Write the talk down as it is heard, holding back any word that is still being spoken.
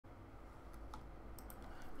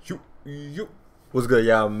Yo, what's good,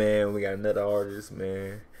 y'all, man? We got another artist,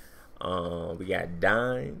 man. We got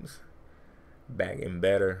Dimes back and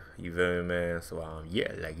better. You feel me, man? So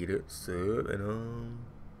yeah, like it sub and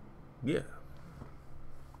yeah,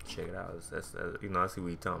 check it out. That's you know, I see what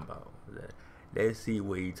he talking about. Let's see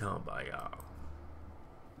what he talking about, y'all.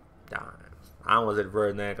 Dimes. I don't want to say the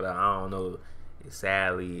first name because I don't know.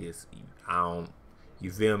 Sadly, I don't. You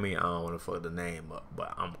feel me? I don't want to fuck the name up,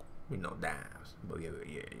 but I'm, you know, Dimes. But yeah.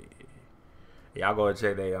 Y'all go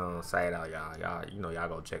check their site out, y'all. You know, y'all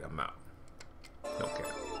go check them out. Okay.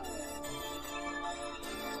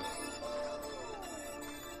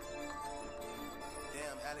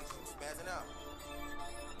 Damn, Alex, you spazzing out.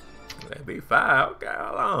 That be fire. Okay,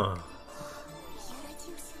 hold on.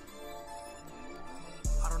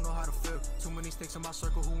 I don't know how to feel. Too many snakes in my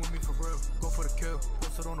circle who want me for real. Go for the kill.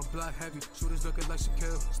 Posted on the block heavy. Shooters looking like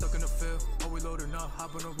Shaquille. Stuck in the field. Oh, we loaded up.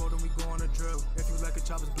 Hop on the road and we go on a drill. If you like a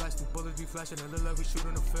chopper's blasting, bullets be flashing and look like we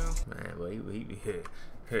shooting a film. Man, but he hit.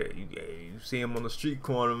 You see him on the street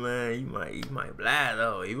corner, man. He might blast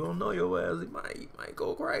though. He don't know your ass. He might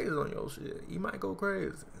go crazy on your shit. He might go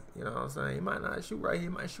crazy. You know what I'm saying? He might not shoot right here.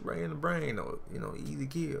 He might shoot right in the brain though. You know, easy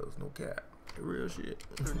kills, no cap. Real shit.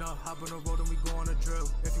 Now hop on the road and we go on a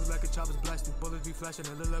drill. If you like a chopper's blasting, bullets be flashing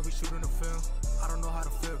and look like we shooting a film. I don't know how to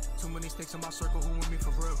feel. Too many snakes in my circle who want me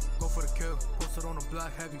for real. Go for the kill. Posted on the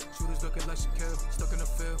block heavy. Shooters looking like Shaquille. Stuck in the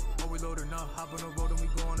field. Oh, we loaded now. Hop on the road and we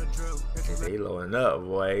go on a drill. If you He loading up,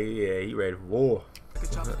 boy. Yeah, he ready for war.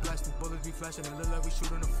 like a chopper's blasting, bullets be flashing and look like we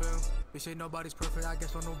shooting a film. They say nobody's perfect, I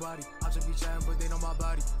guess for nobody. I just be chatting, but they know my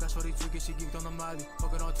body. That's what they tweak it, she geeked on the Molly.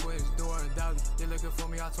 Fucking on Twiz, Dora and Dolly. They looking for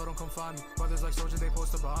me, I told them come find me. Brothers like soldiers, they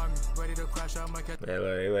posted behind me. Ready to crash out my catch.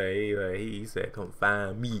 He said, come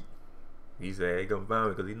find me. He said, hey, come find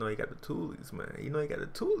me because he know he got the toolies, man. You know he got the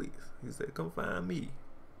toolies. He said, come find me.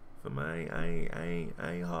 For mine, I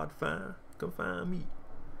ain't hard to find. Come find me.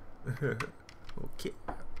 Okay.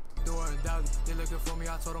 Dora and Dolly, they looking for me,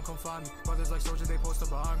 I told them come find me. Brothers like soldiers, they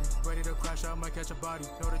posted behind me. Ready to crash out, might catch a body.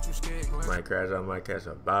 Know that you scared, go ahead. Might crash out, might catch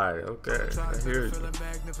a body. Okay, I hear you. Feeling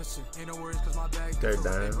magnificent. Ain't no worries cause my bag Okay, different.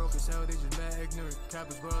 They damn. broke as hell, they just mad ignorant. Cap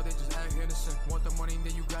as well, they just act innocent. Want the money,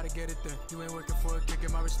 then you gotta get it then. You ain't working for a kick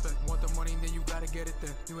in my respect. Want the money, then you gotta get it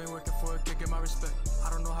then. You ain't working for a kick in my respect.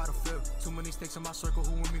 I don't know how to feel. Too many snakes in my circle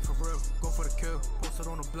who want me for real. Go for the kill. Posted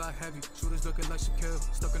on the block heavy. Shooters looking like Shaquille.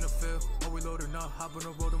 Stuck in the field. Oh, we loaded now. Hop on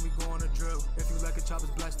the road and we go on a drill. If you like a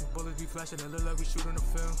chopper's blasting, bullets be flashing and look like we shooting a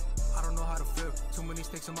film. I don't know how to feel. Too many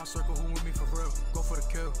snakes in my circle who want me for real. Go for the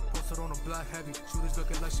kill. Posted on the block heavy. Shooters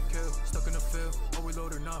looking like Shaquille. Stuck in the field. Oh, we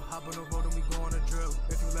loaded now. Hop on the road and we go on a drill.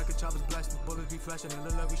 If you like a chopper's blasting, bullets be flashing and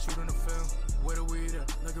look like we shooting a film. Where the weed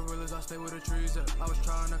at? Like gorillas, I stay where the trees at. I was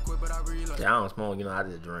trying to quit, but I realized. Yeah, I don't smoke, you know, I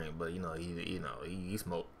just drink. But you know, he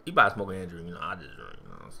smoke. He about smoking and drink, you know, I just drink.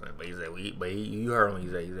 You know what I'm saying? But he said, you heard him. He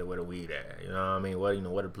said where the weed at? You know what I mean? What, you know,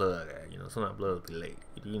 where the plug at? You know, sometimes plugs be late.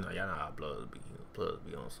 You know, y'all know how plugs be. You know, plugs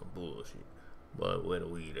be on some bullshit. But where the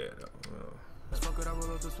weed at though? You know? Fuck it, I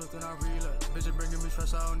roll up the Swift and I relapse. Bitch, bringing me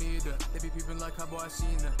stress, I don't need that. They be peeping like how boy, I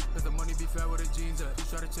seen that. Cause the money be fat with the jeans at. You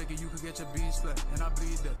try to take it, you could get your beans split. And I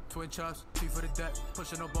bleed that. Twin chops, T for the deck.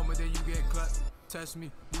 Pushing up on me, then you get clapped. Test me,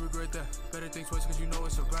 you regret that. Better think twice cause you know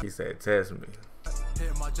it's a grind. He said, test me.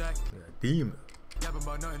 Hit my jack. Yeah, demon. Yapping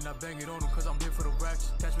about nothing, I bang it on them cause I'm here for the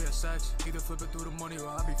racks. Catch me at sacks, either flipping through the money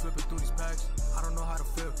or I be flipping through these packs. I don't know how to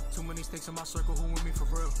feel. Too many snakes in my circle who want me for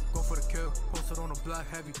real. Go for the kill. Posted on the block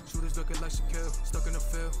heavy. Shooters looking like Shaquille. Stuck in the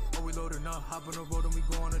field. Oh, we loaded now. Hop on the road and we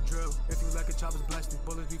go on a drill. If you like a chopper's blasting,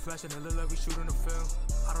 bullets be flashing and look like we shooting a film.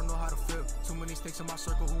 I don't know how to feel. Too many snakes in my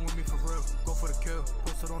circle who want me for real. Go for the kill.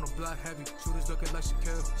 Posted on the block heavy. Shooters looking like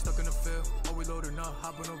Shaquille. Stuck in the field. Oh, we loaded now.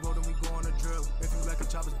 Hop on the road and we go on a drill. If you like a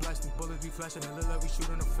chopper's blasting, bullets be flashing and look like we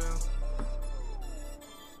shooting a film.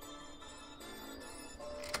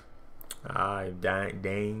 Alright,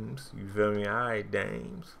 Dames. You feel me? Alright,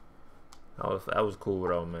 Dames. That was cool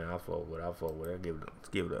though, man. I fought with it. I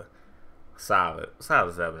give it a solid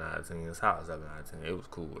 7 out of 10. Solid 7 out of 10. It was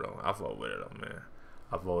cool though. I fought with it though, man.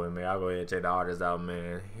 I fought with it, man. I'll go ahead and check the artist out,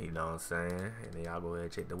 man. You know what I'm saying? And then y'all go ahead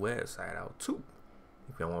and check the website out too.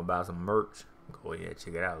 If y'all want to buy some merch, go ahead and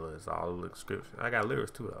check it out. Look, it's all the description. I got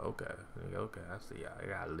lyrics too though. Okay. I see y'all. I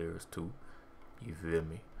got lyrics too. You feel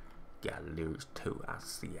me? Got lyrics too. I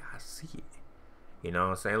see it. You know what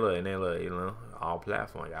I'm saying? Look, and then look, you know, all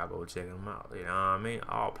platforms. Y'all go check them out. You know what I mean?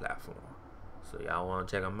 All platforms. So y'all want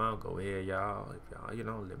to check them out? Go ahead, y'all. If y'all, you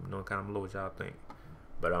know, let me know kind of what y'all think.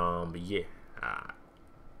 But yeah.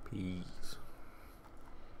 Peace.